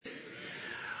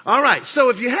All right.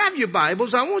 So if you have your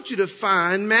Bibles, I want you to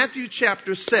find Matthew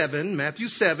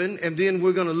 7, and then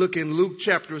we're going to look in Luke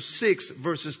chapter 6,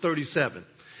 verses 37.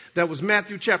 That was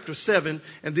Matthew chapter 7,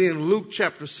 and then Luke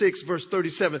chapter 6, verse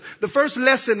 37. The first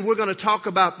lesson we're going to talk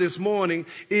about this morning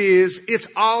is it's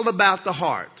all about the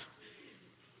heart.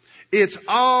 It's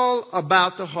all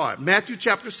about the heart. Matthew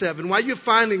chapter 7. While you're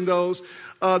finding those,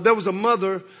 there was a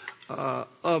mother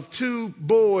of two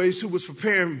boys who was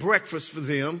preparing breakfast for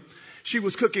them. She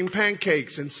was cooking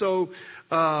pancakes. And so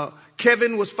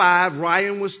Kevin was 5,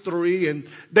 Ryan was 3, and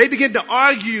they began to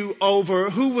argue over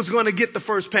who was going to get the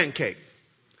first pancake.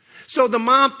 So the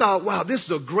mom thought, wow, this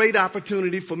is a great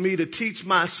opportunity for me to teach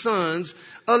my sons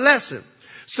a lesson.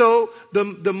 So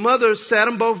the mother sat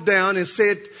them both down and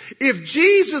said, if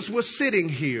Jesus was sitting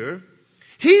here,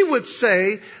 he would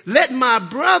say, let my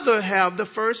brother have the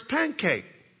first pancake.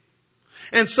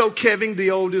 And so Kevin,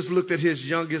 the oldest, looked at his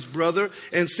youngest brother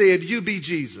and said, you be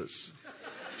Jesus.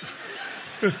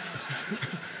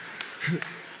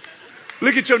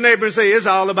 Look at your neighbor and say, it's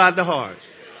all about the heart.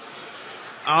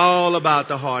 All about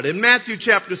the heart. In Matthew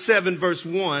chapter 7, verse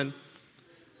 1,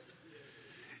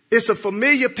 it's a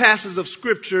familiar passage of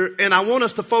scripture, and I want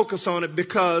us to focus on it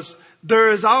because there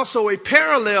is also a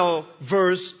parallel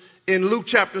verse in Luke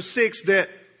chapter 6 that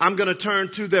I'm going to turn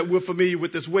to that we're familiar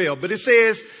with as well. But it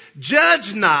says,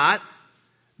 judge not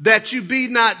that you be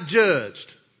not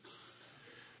judged.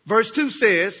 Verse 2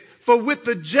 says, for with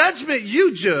the judgment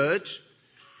you judge,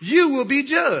 you will be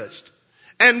judged.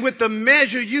 And with the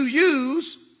measure you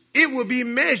use, it will be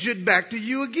measured back to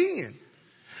you again.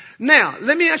 Now,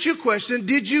 let me ask you a question.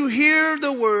 Did you hear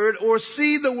the word or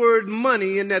see the word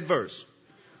money in that verse?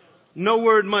 No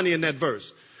word money in that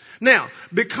verse. Now,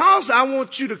 because I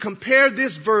want you to compare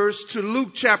this verse to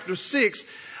Luke chapter 6,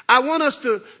 I want us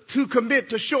to commit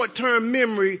to short-term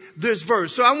memory this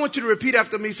verse. So I want you to repeat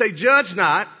after me. Say, judge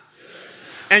not,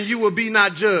 and you will be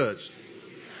not judged.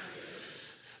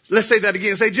 Let's say that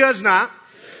again. Say, judge not,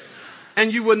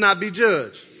 and you will not be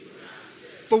judged.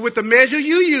 For with the measure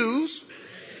you use,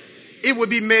 it will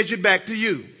be measured back to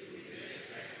you.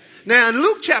 Now in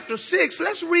Luke chapter 6,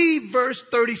 let's read verse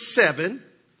 37.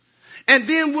 And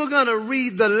then we're going to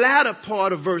read the latter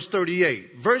part of verse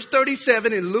 38. Verse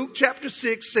 37 in Luke chapter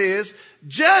 6 says,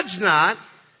 judge not,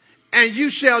 and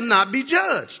you shall not be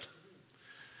judged.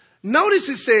 Notice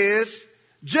it says,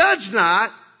 judge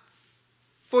not,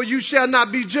 for you shall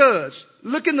not be judged.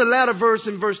 Look in the latter verse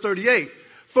in verse 38.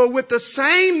 For with the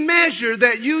same measure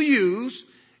that you use,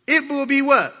 it will be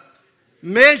what?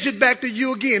 Measured back to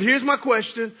you again. Here's my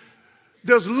question.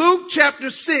 Does Luke chapter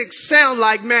 6 sound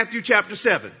like Matthew chapter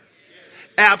 7?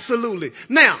 Absolutely.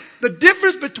 Now, the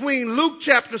difference between Luke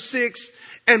chapter 6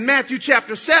 and Matthew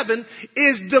chapter 7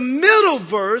 is the middle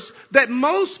verse that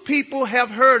most people have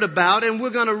heard about, and we're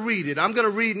going to read it. I'm going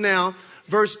to read now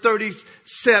verse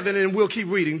 37, and we'll keep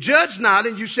reading. Judge not,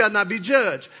 and you shall not be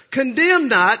judged. Condemn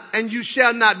not, and you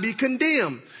shall not be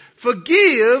condemned.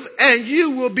 Forgive, and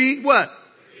you will be what?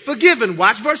 Forgiven.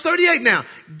 Watch verse 38 now.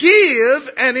 Give,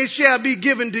 and it shall be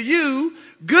given to you.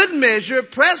 Good measure,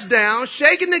 pressed down,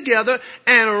 shaken together,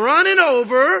 and running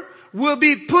over will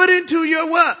be put into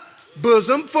your what?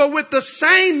 Bosom. For with the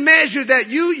same measure that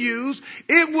you use,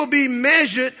 it will be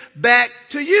measured back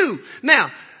to you. Now,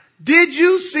 did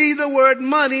you see the word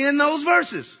money in those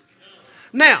verses?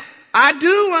 Now, I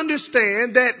do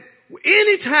understand that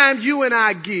anytime you and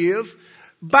I give,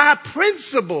 by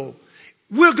principle,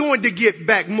 we're going to get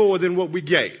back more than what we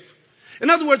gave. In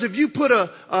other words, if you put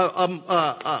a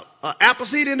apple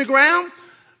seed in the ground,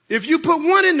 if you put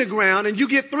one in the ground and you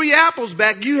get 3 apples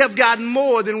back, you have gotten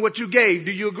more than what you gave.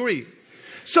 Do you agree?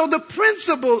 So the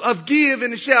principle of give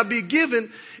and it shall be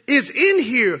given is in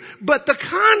here. But the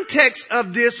context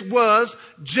of this was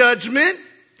judgment,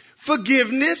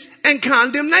 forgiveness, and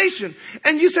condemnation.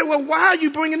 And you say, well, why are you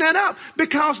bringing that up?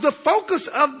 Because the focus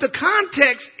of the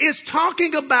context is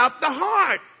talking about the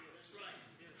heart.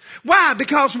 Why?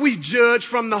 Because we judge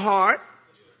from the heart.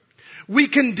 We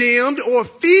condemned or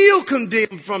feel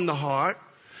condemned from the heart.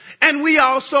 And we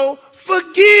also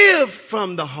forgive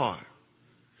from the heart.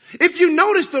 If you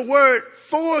notice, the word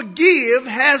forgive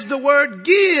has the word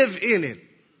give in it.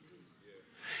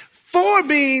 For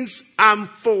means I'm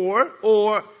for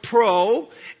or pro,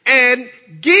 and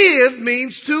give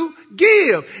means to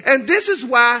give. And this is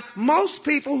why most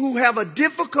people who have a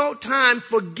difficult time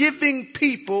forgiving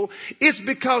people, it's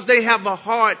because they have a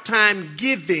hard time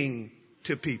giving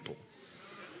to people.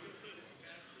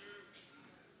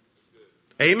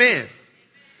 Amen.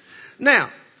 Now,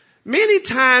 many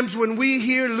times when we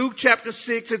hear Luke chapter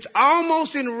 6, it's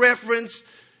almost in reference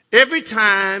every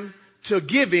time to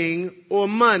giving or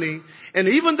money. And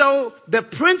even though the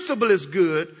principle is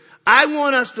good, I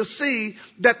want us to see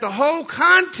that the whole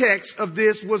context of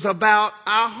this was about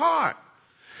our heart.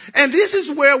 And this is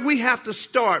where we have to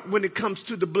start when it comes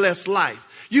to the blessed life.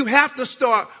 You have to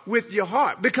start with your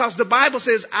heart, because the Bible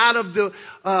says out of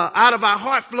our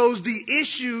heart flows the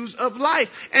issues of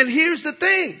life. And here's the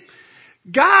thing.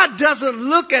 God doesn't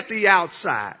look at the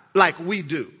outside like we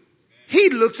do. He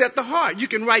looks at the heart. You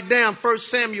can write down 1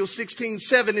 Samuel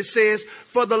 16:7. It says,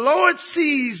 "For the Lord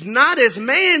sees not as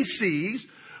man sees,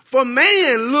 for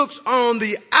man looks on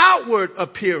the outward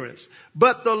appearance,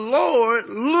 but the Lord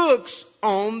looks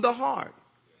on the heart."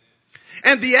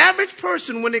 And the average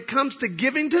person, when it comes to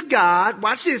giving to God,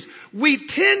 watch this, we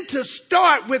tend to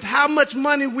start with how much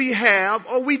money we have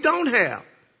or we don't have.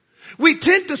 We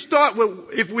tend to start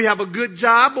with if we have a good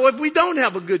job or if we don't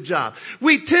have a good job.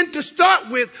 We tend to start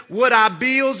with what our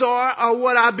bills are or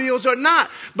what our bills are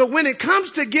not. But when it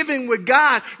comes to giving with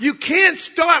God, you can't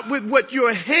start with what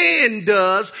your hand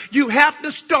does. You have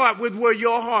to start with where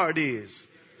your heart is.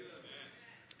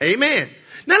 Amen.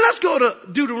 Now let's go to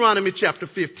Deuteronomy chapter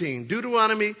 15.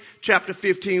 Deuteronomy chapter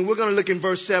 15. We're going to look in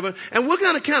verse 7. And we're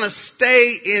going to kind of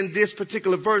stay in this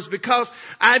particular verse because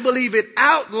I believe it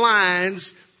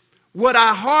outlines what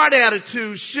our heart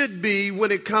attitude should be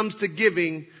when it comes to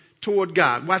giving toward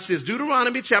God. Watch this.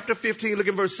 Deuteronomy chapter 15, look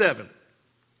at verse 7.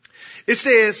 It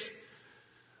says,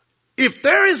 "If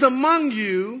there is among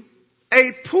you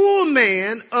a poor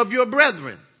man of your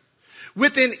brethren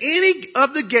within any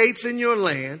of the gates in your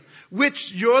land, which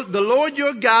the Lord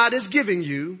your God is giving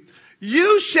you,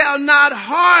 you shall not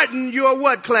harden your"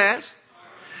 what, class?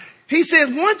 He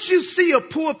said, once you see a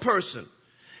poor person,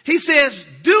 he says,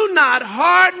 do not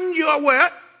harden your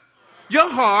what? Your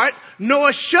heart,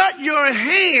 nor shut your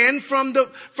hand from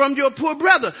your poor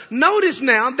brother. Notice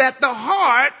now that the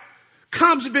heart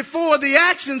comes before the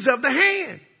actions of the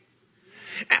hand.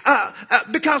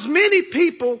 Because many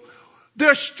people,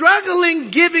 they're struggling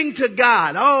giving to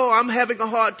God. Oh, I'm having a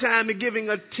hard time in giving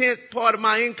a 10th part of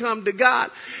my income to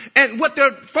God. And what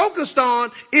they're focused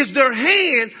on is their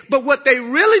hand, but what they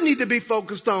really need to be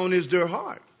focused on is their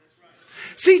heart.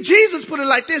 See, Jesus put it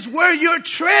like this: where your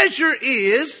treasure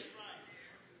is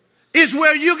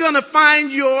where you're going to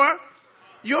find your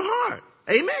heart.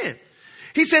 Amen.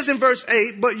 He says in verse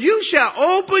 8, "But you shall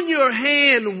open your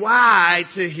hand wide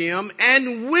to him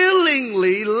and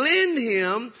willingly lend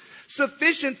him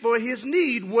sufficient for his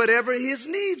need, whatever his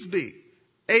needs be."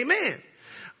 Amen.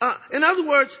 In other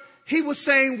words, he was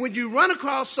saying when you run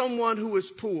across someone who is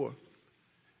poor,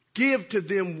 give to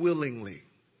them willingly.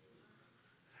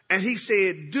 And he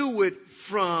said, do it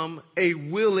from a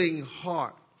willing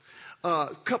heart.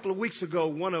 A couple of weeks ago,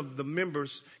 one of the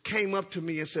members came up to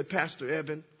me and said, "Pastor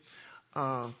Evan,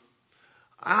 I'm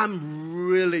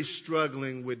really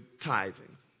struggling with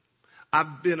tithing.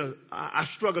 I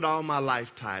struggled all my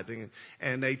life tithing."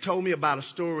 And they told me about a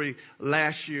story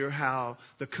last year how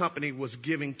the company was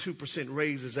giving 2%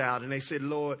 raises out. And they said,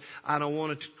 "Lord, I don't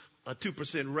want a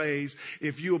 2% raise.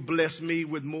 If you'll bless me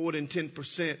with more than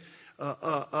 10%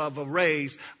 of a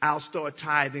raise, I'll start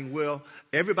tithing." Well,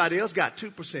 everybody else got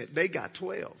 2%. They got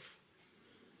 12.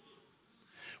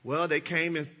 Well, they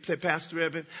came and said, "Pastor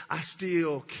Evan, I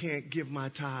still can't give my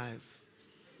tithe."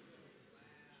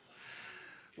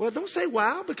 Well, don't say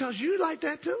wow, because you like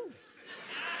that too.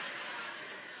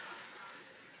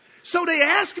 So they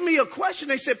asked me a question.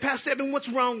 They said, "Pastor Evan, what's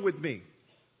wrong with me?"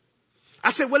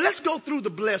 I said, "Well, let's go through the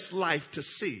blessed life to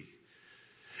see."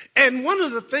 And one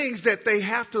of the things that they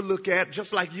have to look at,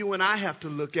 just like you and I have to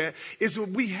look at, is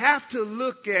we have to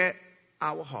look at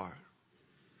our heart.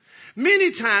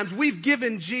 Many times we've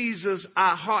given Jesus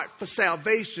our heart for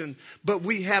salvation, but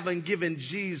we haven't given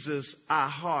Jesus our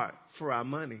heart for our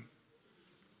money.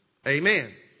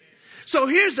 Amen. So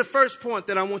here's the first point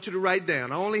that I want you to write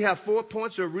down. I only have 4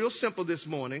 points. They're real simple this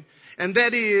morning. And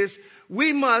that is,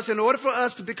 we must, in order for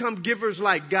us to become givers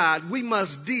like God, we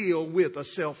must deal with a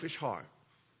selfish heart.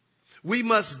 We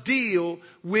must deal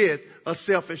with a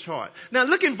selfish heart. Now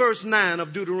look in verse 9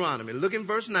 of Deuteronomy. Look in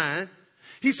verse 9.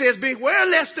 He says, "Beware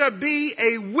lest there be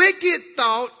a wicked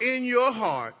thought in your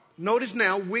heart." Notice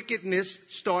now, wickedness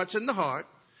starts in the heart.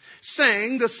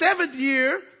 "Saying, the 7th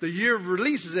year, the year of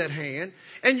release, is at hand,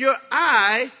 and your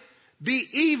eye be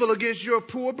evil against your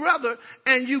poor brother,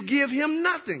 and you give him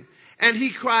nothing. And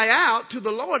he cry out to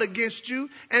the Lord against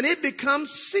you, and it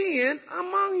becomes sin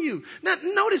among you." Now,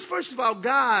 notice, first of all,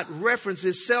 God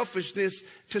references selfishness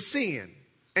to sin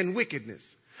and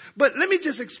wickedness. But let me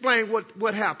just explain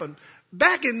what happened.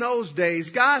 Back in those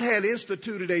days, God had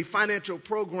instituted a financial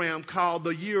program called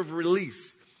the Year of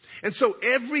Release. And so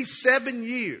every 7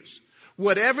 years,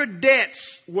 whatever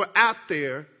debts were out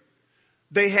there,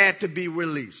 they had to be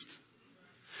released.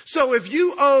 So if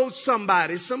you owed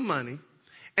somebody some money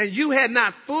and you had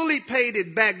not fully paid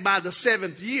it back by the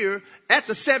seventh year, at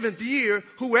the seventh year,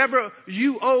 whoever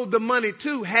you owed the money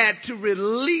to had to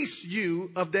release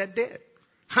you of that debt.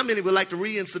 How many would like to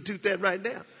reinstitute that right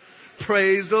now?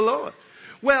 Praise the Lord.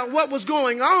 Well, what was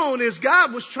going on is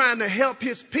God was trying to help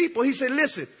his people. He said,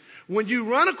 listen, when you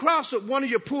run across one of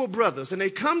your poor brothers and they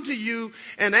come to you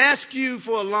and ask you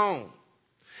for a loan,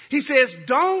 he says,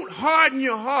 don't harden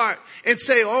your heart and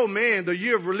say, oh man, the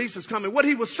year of release is coming. What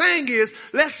he was saying is,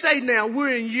 let's say now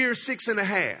we're in year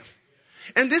 6.5.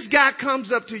 And this guy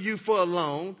comes up to you for a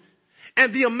loan,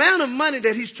 and the amount of money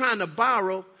that he's trying to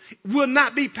borrow will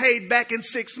not be paid back in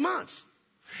 6 months.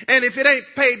 And if it ain't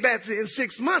paid back in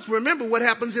 6 months, remember what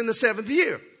happens in the seventh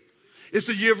year. It's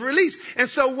the year of release. And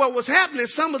so what was happening,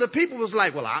 some of the people was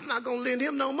like, well, I'm not going to lend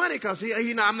him no money because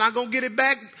I'm not going to get it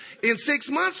back in 6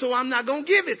 months, so I'm not going to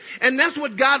give it. And that's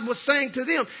what God was saying to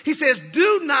them. He says,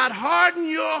 do not harden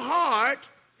your heart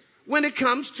when it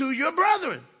comes to your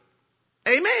brethren.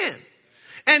 Amen.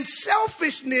 And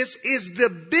selfishness is the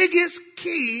biggest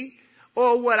key,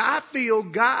 or what I feel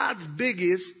God's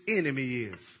biggest enemy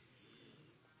is.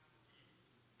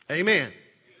 Amen.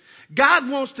 God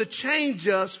wants to change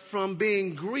us from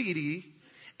being greedy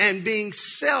and being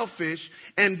selfish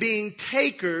and being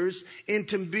takers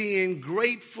into being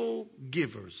grateful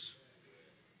givers.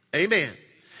 Amen.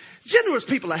 Generous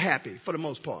people are happy for the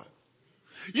most part.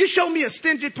 You show me a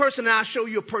stingy person and I'll show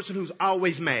you a person who's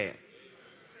always mad.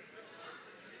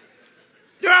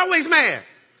 They're always mad.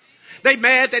 They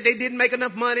mad that they didn't make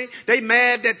enough money. They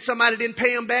mad that somebody didn't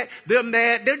pay them back. They're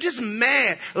mad. They're just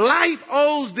mad. Life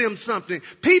owes them something.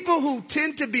 People who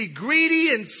tend to be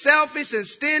greedy and selfish and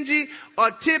stingy are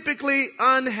typically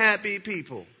unhappy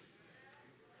people.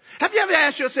 Have you ever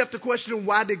asked yourself the question,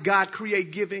 why did God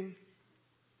create giving?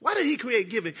 Why did he create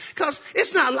giving? Because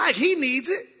it's not like he needs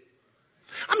it.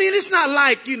 I mean, it's not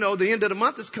like, the end of the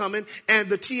month is coming and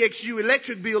the TXU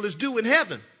electric bill is due in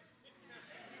heaven.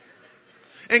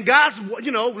 And God's,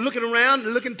 looking around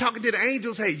and talking to the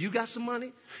angels. Hey, you got some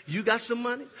money? You got some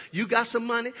money? You got some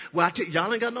money? Well, I tell you,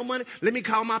 y'all ain't got no money. Let me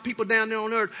call my people down there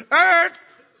on earth. Earth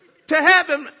to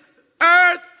heaven.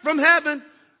 Earth from heaven.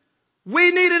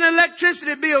 We need an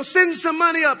electricity bill. Send some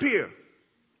money up here.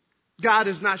 God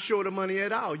is not short of money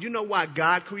at all. You know why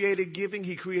God created giving?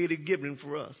 He created giving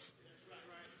for us.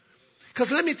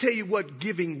 Because let me tell you what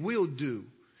giving will do.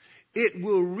 It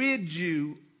will rid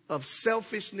you of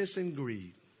selfishness and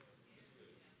greed.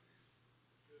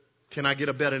 Can I get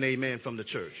a better amen from the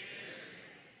church?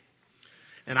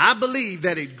 And I believe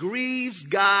that it grieves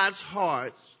God's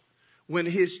heart when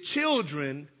his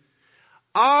children,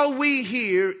 all we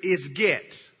hear is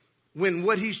get, when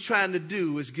what he's trying to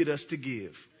do is get us to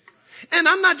give. And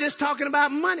I'm not just talking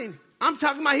about money. I'm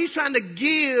talking about he's trying to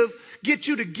get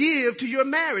you to give to your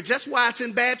marriage. That's why it's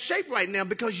in bad shape right now,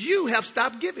 because you have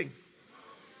stopped giving.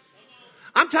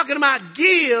 I'm talking about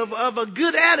give of a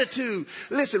good attitude.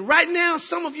 Listen, right now,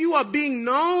 some of you are being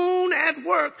known at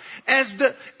work as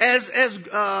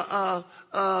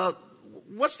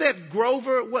what's that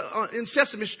Grover in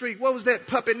Sesame Street? What was that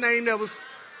puppet name that was?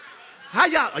 How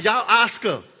y'all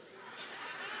Oscar?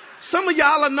 Some of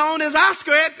y'all are known as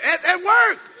Oscar at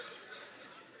work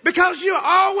because you're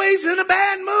always in a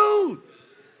bad mood.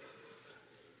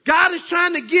 God is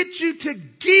trying to get you to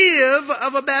give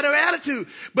of a better attitude.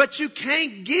 But you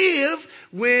can't give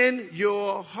when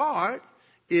your heart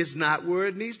is not where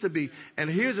it needs to be. And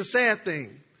here's a sad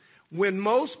thing. When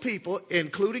most people,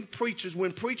 including preachers,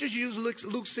 when preachers use Luke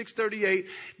 6:38,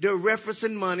 they're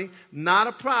referencing money. Not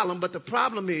a problem. But the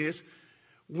problem is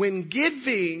when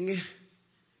giving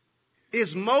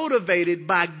is motivated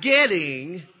by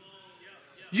getting,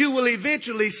 you will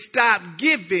eventually stop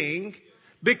giving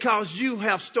because you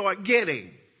have started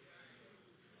getting.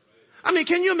 I mean,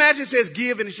 can you imagine it says,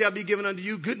 give and it shall be given unto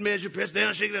you. Good measure, pressed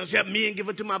down, shaken down, shall me and give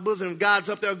it to my bosom. And God's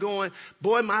up there going,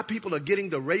 boy, my people are getting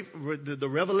the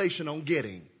revelation on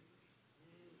getting.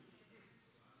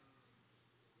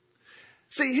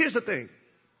 See, here's the thing.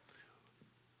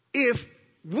 If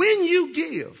when you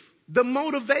give, the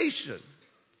motivation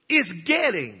is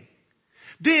getting,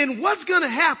 then what's going to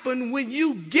happen when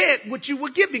you get what you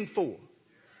were giving for?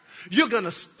 You're going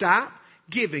to stop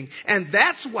giving. And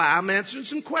that's why I'm answering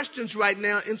some questions right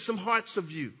now in some hearts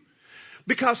of you.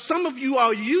 Because some of you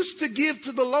are used to give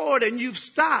to the Lord and you've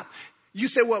stopped. You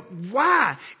say, well,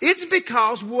 why? It's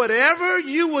because whatever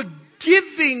you were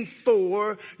giving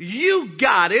for, you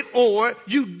got it or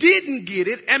you didn't get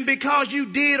it. And because you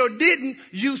did or didn't,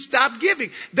 you stopped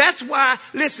giving. That's why,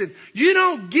 listen, you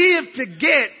don't give to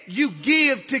get, you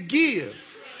give to give.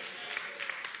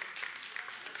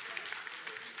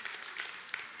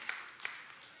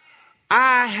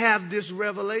 I have this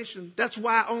revelation. That's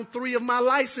why on 3 of my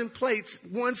license plates,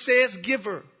 one says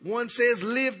giver, one says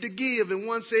live to give, and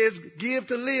one says give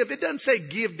to live. It doesn't say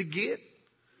give to get.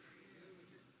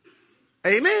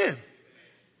 Amen.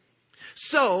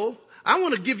 So I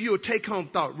want to give you a take-home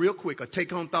thought real quick. A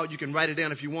take-home thought. You can write it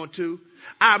down if you want to.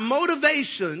 Our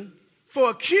motivation for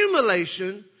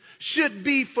accumulation should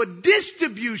be for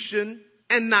distribution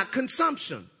and not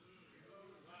consumption.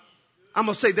 I'm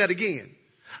going to say that again.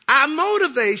 Our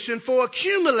motivation for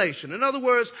accumulation, in other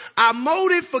words, our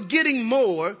motive for getting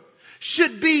more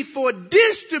should be for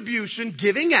distribution,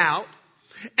 giving out,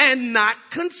 and not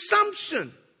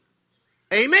consumption.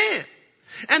 Amen.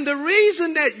 And the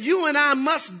reason that you and I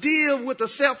must deal with a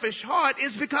selfish heart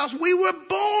is because we were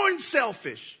born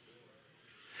selfish.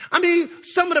 I mean,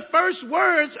 some of the first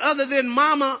words other than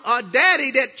mama or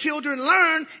daddy that children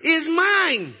learn is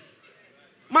mine.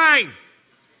 Mine.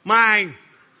 Mine.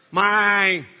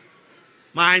 Mine.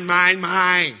 Mine, mine,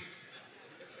 mine.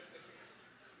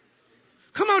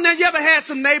 Come on now, you ever had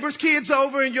some neighbors' kids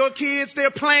over and your kids, they're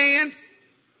playing?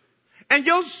 And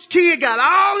your kid got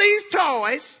all these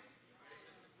toys.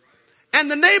 And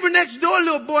the neighbor next door,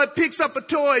 little boy, picks up a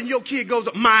toy and your kid goes,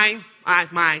 mine,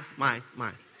 mine, mine,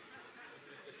 mine.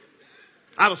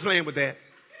 I was playing with that.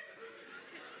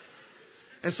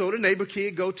 And so the neighbor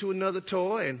kid go to another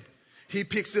toy and he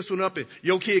picks this one up and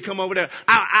your kid come over there.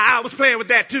 I was playing with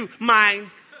that too. Mine.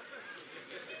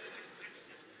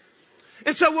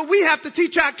 And so what we have to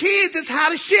teach our kids is how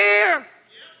to share.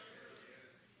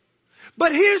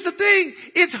 But here's the thing.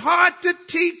 It's hard to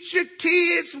teach your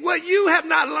kids what you have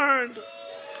not learned.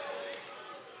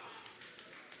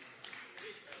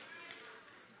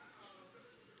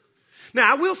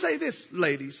 Now, I will say this,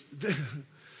 ladies.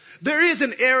 There is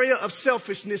an area of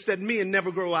selfishness that men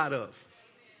never grow out of.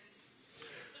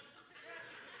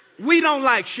 We don't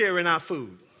like sharing our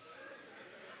food.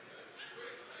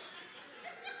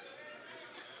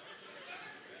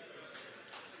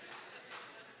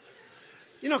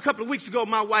 You know, a couple of weeks ago,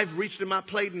 my wife reached in my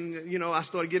plate and, I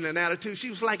started getting an attitude.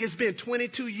 She was like, it's been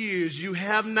 22 years. You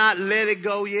have not let it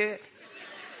go yet.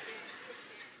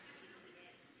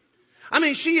 I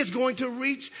mean, she is going to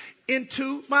reach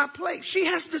into my plate. She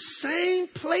has the same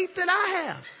plate that I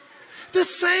have. The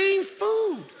same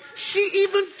food. She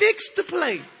even fixed the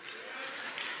plate.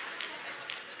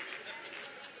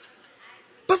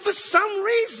 But for some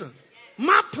reason,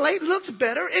 my plate looks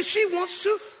better and she wants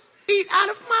to eat out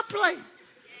of my plate.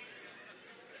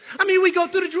 I mean, we go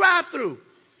through the drive-thru.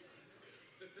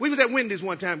 We was at Wendy's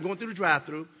one time going through the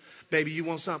drive-thru. Baby, you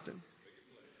want something?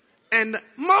 And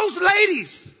most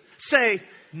ladies say,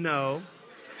 no.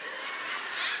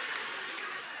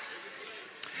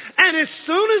 And as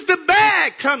soon as the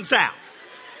bag comes out,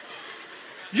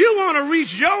 you want to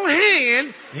reach your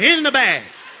hand in the bag.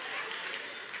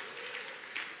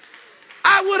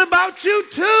 I would have bought you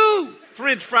 2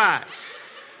 French fries.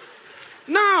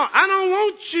 No, I don't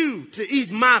want you to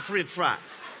eat my French fries.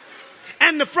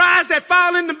 And the fries that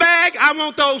fall in the bag, I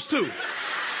want those too.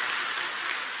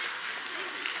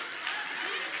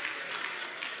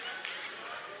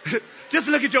 Just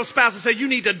look at your spouse and say, you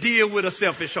need to deal with a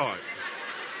selfish heart.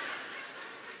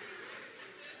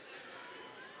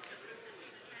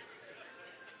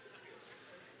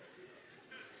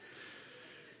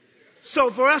 So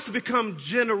for us to become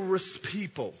generous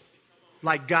people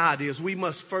like God is, we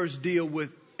must first deal with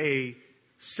a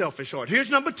selfish heart. Here's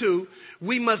number 2.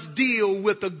 We must deal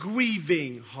with a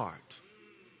grieving heart.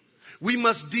 We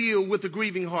must deal with a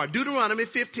grieving heart. Deuteronomy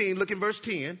 15, look in verse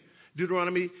 10.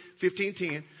 Deuteronomy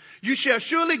 15:10. You shall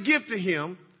surely give to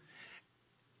him,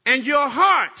 and your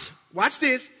heart, watch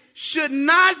this, should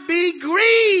not be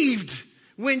grieved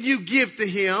when you give to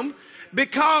him.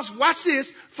 Because, watch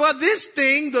this, for this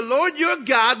thing the Lord your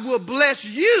God will bless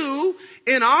you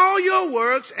in all your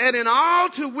works and in all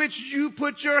to which you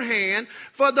put your hand,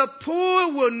 for the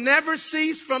poor will never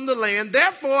cease from the land.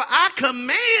 Therefore I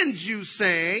command you,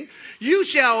 saying, you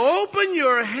shall open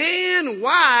your hand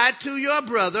wide to your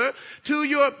brother, to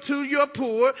your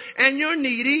poor and your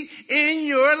needy in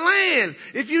your land.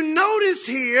 If you notice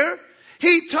here,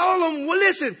 he told them, well,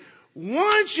 listen,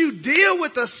 once you deal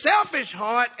with a selfish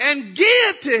heart and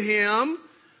give to him,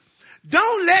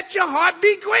 don't let your heart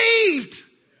be grieved.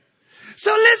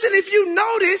 So listen, if you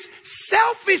notice,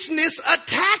 selfishness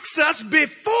attacks us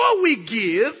before we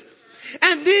give,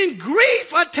 And then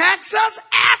grief attacks us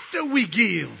after we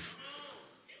give.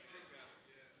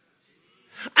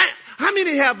 How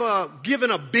many have given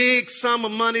a big sum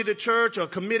of money to church or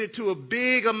committed to a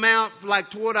big amount like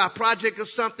toward our project or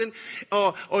something,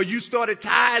 or you started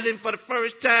tithing for the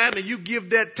first time and you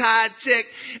give that tithe check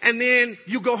and then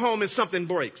you go home and something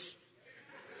breaks?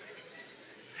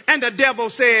 And the devil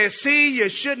says, see, you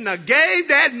shouldn't have gave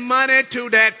that money to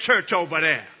that church over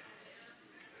there.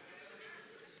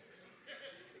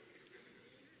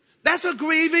 That's a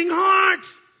grieving heart.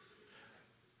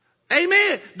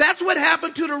 Amen. That's what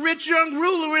happened to the rich young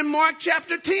ruler in Mark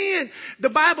chapter 10. The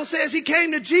Bible says he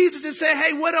came to Jesus and said,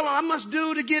 hey, what do I must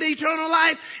do to get eternal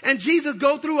life? And Jesus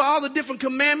go through all the different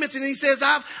commandments and he says,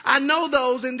 I know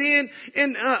those. And then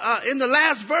in the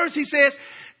last verse he says,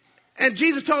 and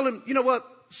Jesus told him, you know what?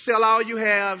 Sell all you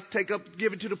have,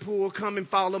 give it to the poor, come and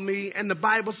follow me. And the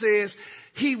Bible says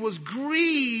he was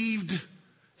grieved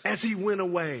as he went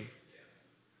away.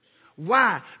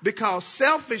 Why? Because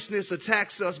selfishness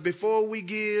attacks us before we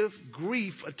give.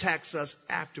 Grief attacks us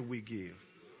after we give.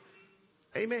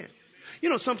 Amen. You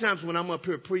know, sometimes when I'm up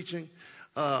here preaching,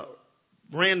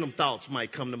 random thoughts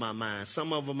might come to my mind.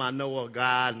 Some of them I know are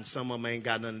God and some of them ain't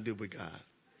got nothing to do with God.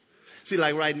 See,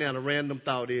 like right now, the random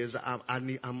thought is I'm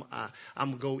going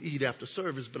to go eat after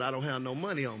service, but I don't have no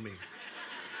money on me.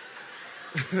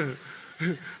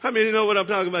 How many know what I'm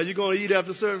talking about? You going to eat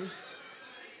after service?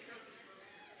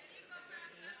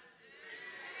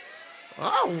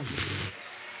 Oh,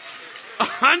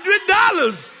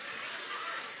 $100.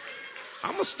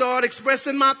 I'm going to start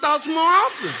expressing my thoughts more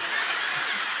often.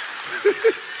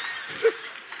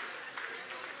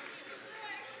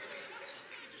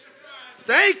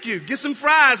 Thank you. Get some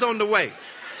fries on the way.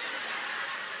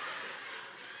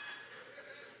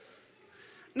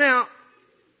 Now,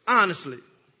 honestly,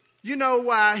 you know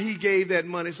why he gave that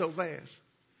money so fast?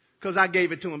 Because I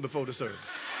gave it to him before the service.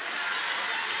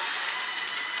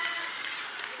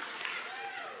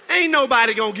 Ain't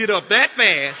nobody gonna get up that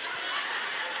fast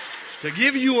to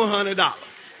give you $100.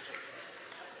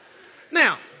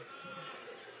 Now,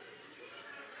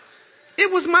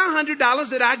 it was my $100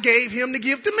 that I gave him to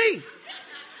give to me.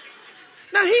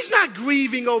 Now, he's not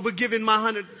grieving over giving my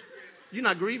 $100. You're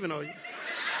not grieving, are you?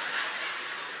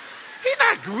 He's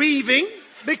not grieving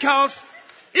because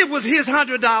it was his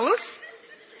 $100.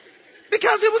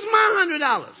 Because it was my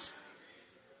 $100.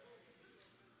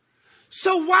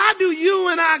 So why do you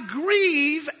and I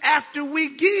grieve after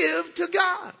we give to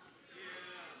God?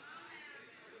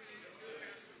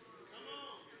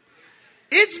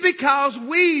 It's because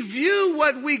we view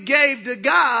what we gave to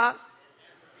God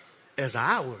as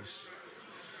ours.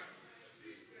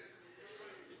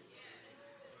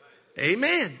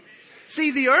 Amen.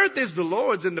 See, the earth is the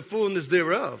Lord's and the fullness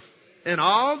thereof, and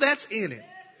all that's in it.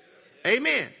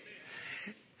 Amen.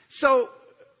 So,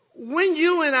 when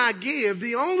you and I give,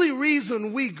 the only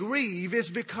reason we grieve is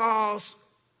because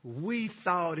we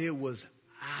thought it was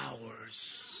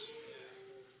ours.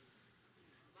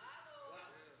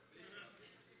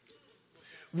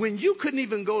 When you couldn't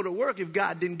even go to work if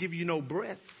God didn't give you no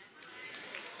breath.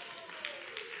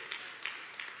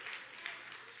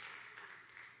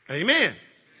 Amen.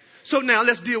 So now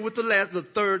let's deal with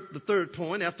the third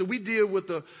point. After we deal with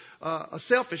a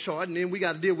selfish heart, and then we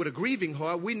got to deal with a grieving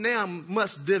heart, we now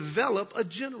must develop a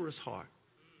generous heart.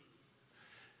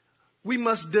 We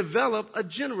must develop a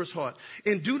generous heart.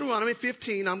 In Deuteronomy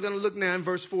 15, I'm going to look now in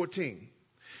verse 14.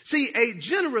 See, a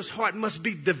generous heart must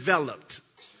be developed.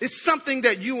 It's something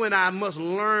that you and I must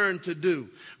learn to do.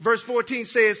 Verse 14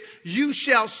 says, you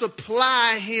shall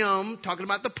supply him, talking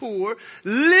about the poor,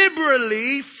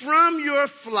 liberally from your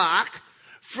flock,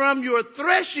 from your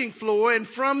threshing floor, and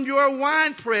from your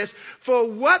winepress. For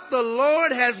what the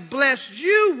Lord has blessed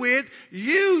you with,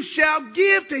 you shall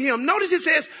give to him. Notice it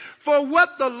says, for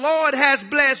what the Lord has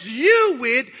blessed you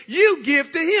with, you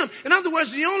give to him. In other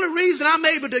words, the only reason I'm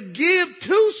able to give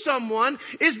to someone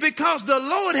is because the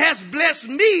Lord has blessed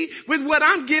me with what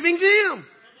I'm giving them.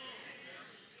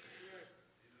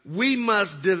 We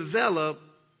must develop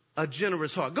a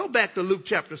generous heart. Go back to Luke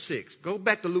chapter 6. Go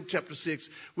back to Luke chapter 6.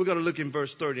 We're going to look in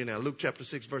verse 30 now. Luke chapter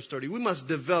 6, verse 30. We must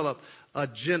develop a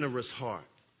generous heart.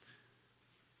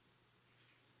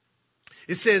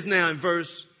 It says now in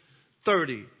verse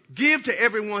 30, give to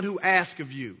everyone who asks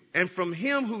of you, and from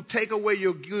him who take away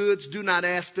your goods, do not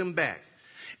ask them back.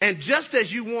 And just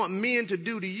as you want men to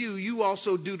do to you, you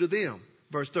also do to them.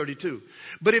 Verse 32.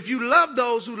 But if you love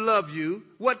those who love you,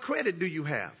 what credit do you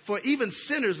have? For even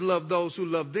sinners love those who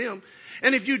love them.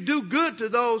 And if you do good to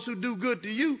those who do good to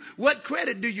you, what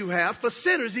credit do you have? For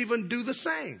sinners even do the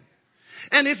same.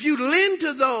 And if you lend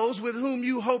to those with whom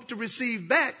you hope to receive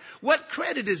back, what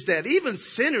credit is that? Even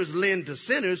sinners lend to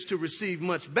sinners to receive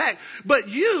much back. But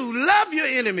you love your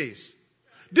enemies.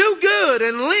 Do good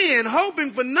and lend,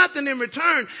 hoping for nothing in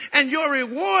return, and your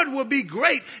reward will be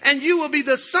great, and you will be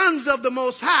the sons of the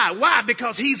Most High. Why?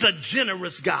 Because He's a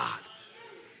generous God.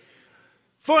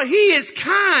 For He is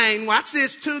kind, watch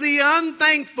this, to the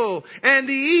unthankful and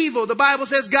the evil. The Bible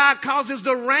says God causes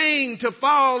the rain to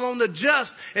fall on the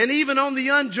just and even on the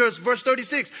unjust. Verse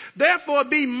 36. Therefore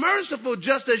be merciful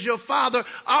just as your Father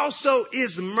also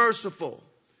is merciful.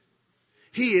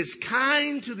 He is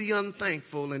kind to the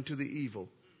unthankful and to the evil.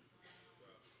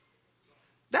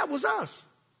 That was us.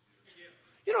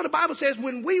 You know, the Bible says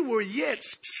when we were yet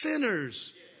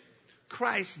sinners,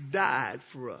 Christ died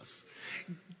for us.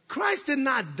 Christ did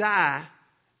not die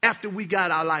after we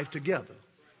got our life together.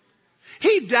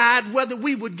 He died whether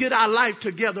we would get our life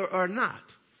together or not.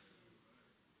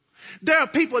 There are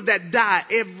people that die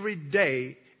every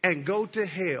day and go to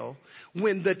hell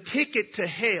when the ticket to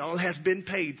hell has been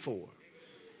paid for.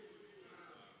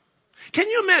 Can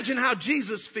you imagine how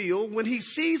Jesus feels when He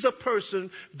sees a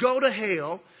person go to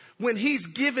hell when He's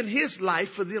given His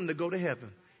life for them to go to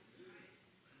heaven?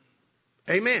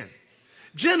 Amen.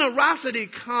 Generosity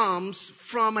comes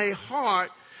from a heart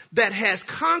that has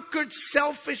conquered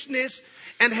selfishness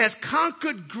and has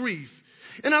conquered grief.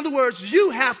 In other words, you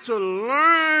have to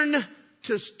learn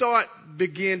to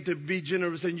begin to be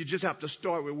generous, and you just have to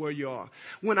start with where you are.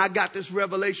 When I got this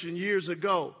revelation years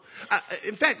ago,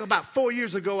 in fact, about 4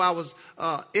 years ago, I was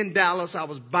in Dallas. I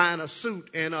was buying a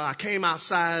suit, and I came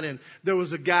outside, and there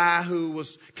was a guy who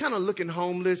was kind of looking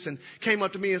homeless, and came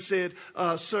up to me and said,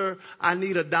 "Sir, I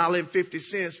need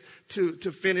 $1.50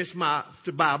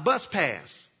 to buy a bus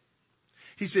pass."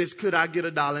 He says, "Could I get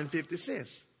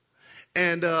 $1.50?"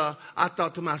 And I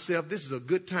thought to myself, this is a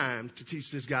good time to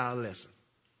teach this guy a lesson.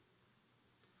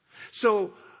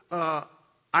 So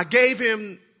I gave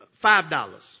him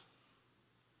 $5.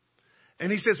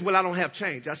 And he says, "Well, I don't have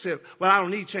change." I said, "Well, I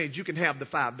don't need change. You can have the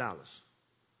 $5.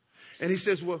 And he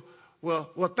says,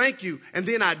 well, thank you. And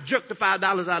then I jerked the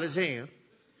 $5 out of his hand.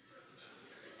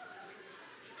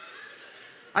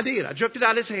 I did. I jerked it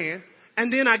out of his hand.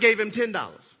 And then I gave him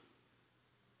 $10.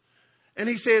 And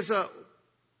he says,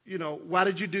 "Why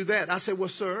did you do that?" I said, "Well,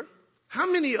 sir, how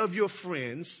many of your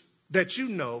friends that you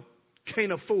know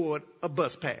can't afford a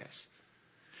bus pass?"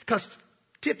 Because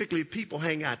typically people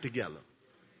hang out together.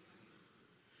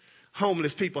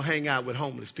 Homeless people hang out with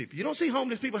homeless people. You don't see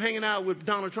homeless people hanging out with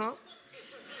Donald Trump.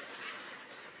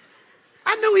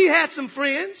 I knew he had some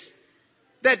friends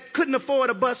that couldn't afford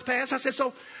a bus pass. I said,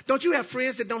 "So don't you have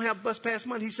friends that don't have bus pass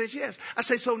money?" He says, "Yes." I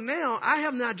say, "So now I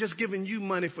have not just given you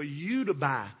money for you to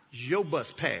buy your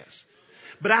bus pass,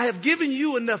 but I have given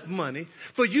you enough money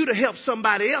for you to help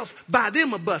somebody else buy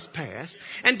them a bus pass.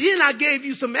 And then I gave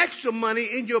you some extra money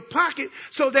in your pocket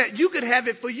so that you could have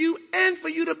it for you and for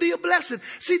you to be a blessing."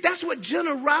 See, that's what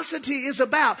generosity is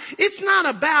about. It's not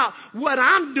about what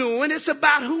I'm doing. It's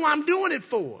about who I'm doing it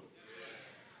for.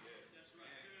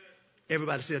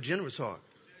 Everybody say a generous heart.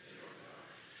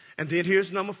 And then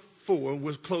here's number 4.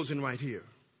 We're closing right here.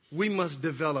 We must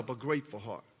develop a grateful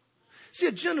heart. See,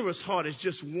 a generous heart is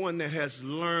just one that has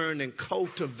learned and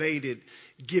cultivated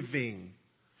giving.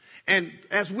 And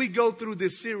as we go through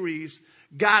this series,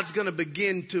 God's going to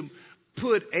begin to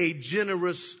put a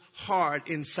generous heart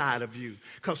inside of you.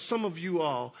 Because some of you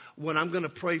all, what I'm going to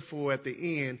pray for at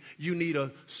the end, you need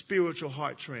a spiritual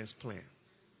heart transplant.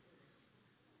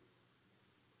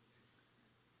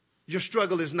 Your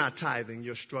struggle is not tithing.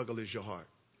 Your struggle is your heart.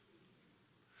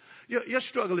 Your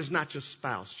struggle is not your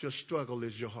spouse. Your struggle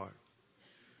is your heart.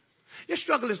 Your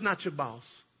struggle is not your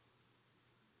boss.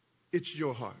 It's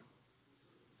your heart.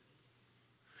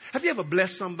 Have you ever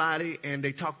blessed somebody and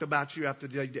they talked about you after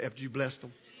you blessed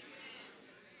them?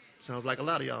 Sounds like a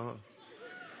lot of y'all, huh?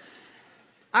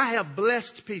 I have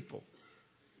blessed people.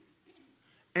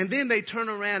 And then they turn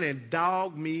around and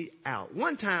dog me out.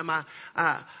 One time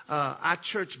our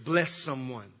church blessed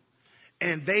someone.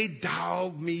 And they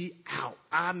dogged me out.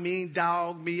 I mean,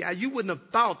 dogged me out. You wouldn't have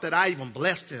thought that I even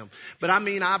blessed them. But I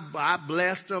mean, I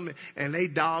blessed them and they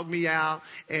dogged me out.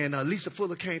 And Lisa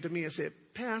Fuller came to me and said,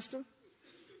 "Pastor,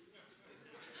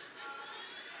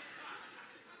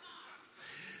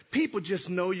 people just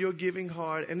know your giving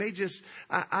heart. And I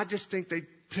just think they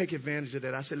take advantage of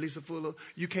that." I said, "Lisa Fuller,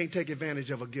 you can't take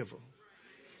advantage of a giver.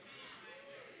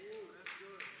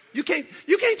 You can't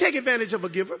take advantage of a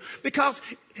giver because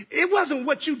it wasn't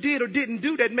what you did or didn't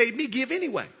do that made me give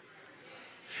anyway."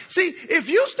 See, if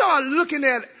you start looking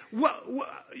at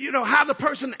how the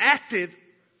person acted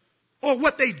or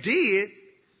what they did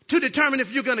to determine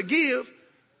if you're going to give,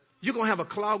 you're going to have a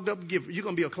clogged up giver. You're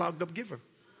going to be a clogged up giver.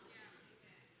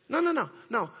 No.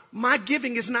 My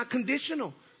giving is not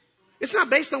conditional. It's not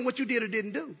based on what you did or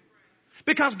didn't do.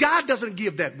 Because God doesn't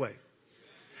give that way.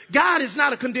 God is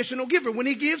not a conditional giver. When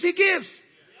he gives, he gives.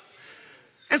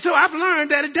 And so I've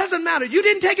learned that it doesn't matter. You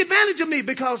didn't take advantage of me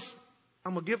because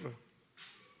I'm a giver.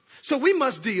 So we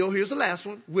must deal, here's the last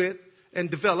one, with and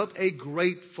develop a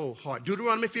grateful heart.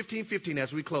 Deuteronomy 15:15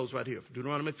 as we close right here.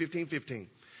 Deuteronomy 15:15.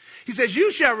 He says,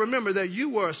 you shall remember that you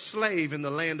were a slave in the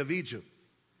land of Egypt.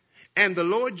 And the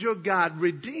Lord your God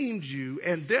redeemed you,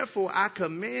 and therefore I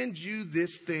command you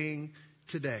this thing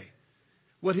today.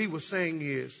 What he was saying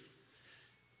is,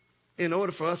 in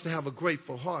order for us to have a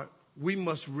grateful heart, we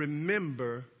must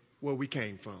remember where we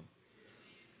came from.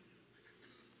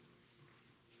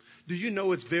 Do you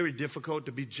know it's very difficult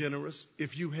to be generous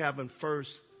if you haven't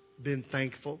first been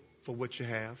thankful for what you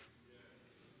have?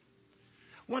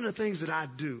 One of the things that I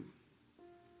do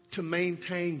to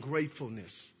maintain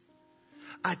gratefulness,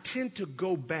 I tend to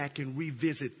go back and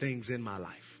revisit things in my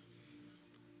life.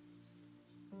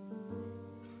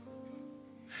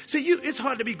 See, it's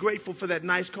hard to be grateful for that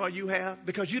nice car you have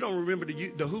because you don't remember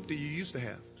the hoop that you used to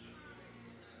have.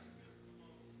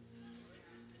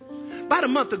 About a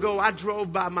month ago, I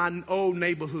drove by my old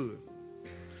neighborhood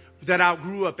that I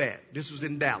grew up at. This was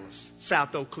in Dallas,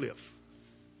 South Oak Cliff.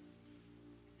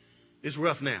 It's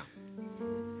rough now.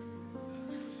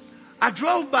 I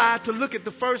drove by to look at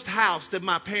the first house that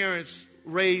my parents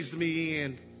raised me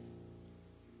in.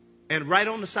 And right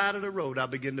on the side of the road, I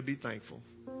began to be thankful.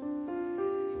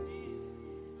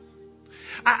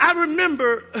 I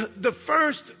remember the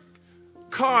first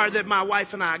car that my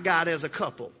wife and I got as a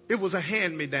couple. It was a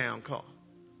hand-me-down car.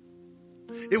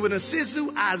 It was a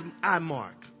Isuzu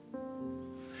I-Mark.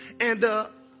 And the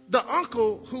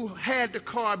uncle who had the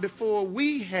car before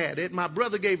we had it, my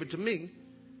brother gave it to me.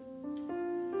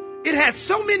 It had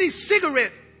so many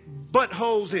cigarette butt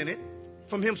holes in it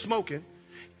from him smoking.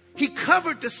 He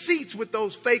covered the seats with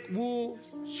those fake wool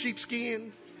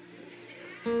sheepskin.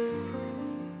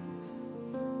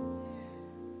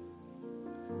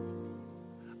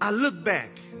 I look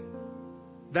back.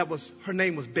 Her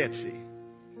name was Betsy.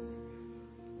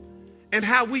 And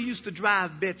how we used to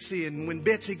drive Betsy, and when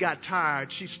Betsy got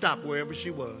tired, she stopped wherever she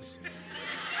was.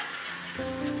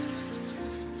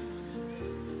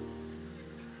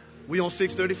 We on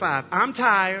 635. I'm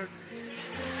tired.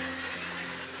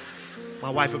 My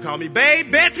wife would call me,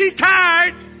 babe, Betsy's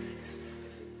tired.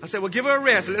 I said, well, give her a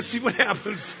rest. Let's see what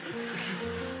happens.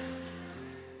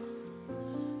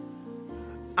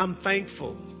 I'm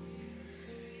thankful.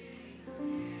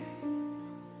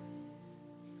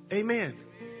 Amen.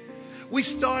 We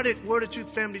started Word of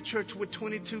Truth Family Church with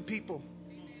 22 people.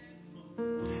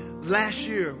 Last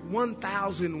year,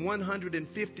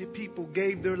 1,150 people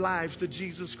gave their lives to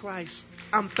Jesus Christ.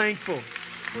 I'm thankful.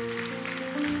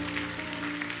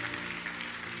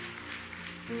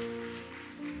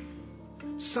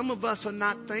 Some of us are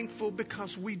not thankful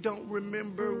because we don't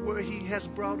remember where He has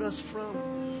brought us from.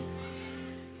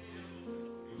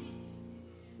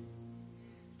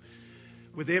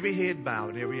 With every head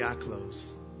bowed, every eye closed.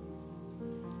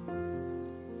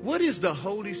 What is the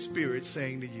Holy Spirit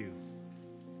saying to you?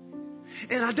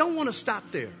 And I don't want to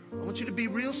stop there. I want you to be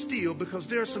real still because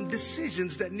there are some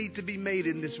decisions that need to be made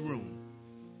in this room.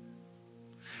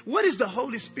 What is the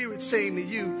Holy Spirit saying to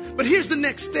you? But here's the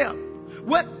next step.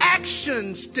 What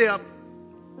action step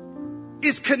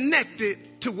is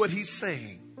connected to what He's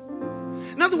saying?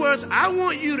 In other words, I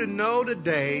want you to know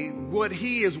today what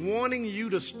He is wanting you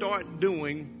to start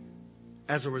doing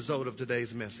as a result of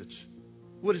today's message.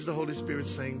 What is the Holy Spirit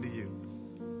saying to you?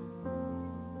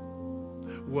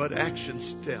 What action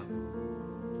step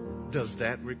does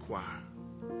that require?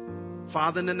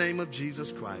 Father, in the name of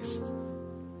Jesus Christ,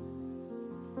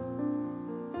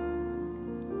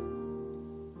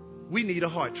 we need a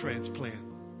heart transplant.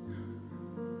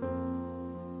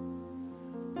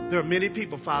 There are many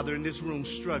people, Father, in this room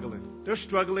struggling. They're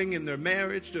struggling in their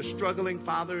marriage. They're struggling,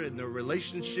 Father, in their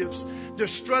relationships. They're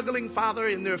struggling, Father,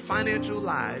 in their financial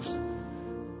lives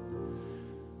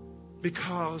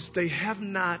because they have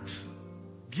not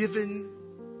given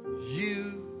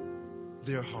you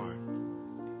their heart.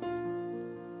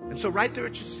 And so right there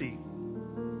at your seat,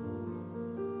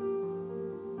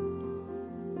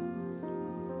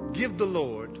 give the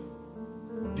Lord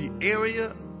the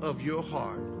area of your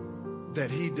heart that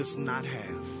He does not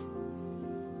have.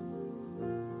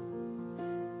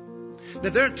 Now,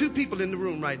 there are two people in the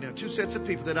room right now, two sets of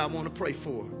people that I want to pray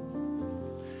for.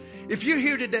 If you're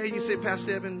here today and you say,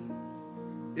 Pastor Evan,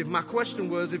 if my question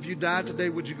was, if you died today,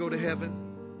 would you go to heaven?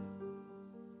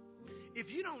 If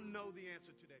you don't know the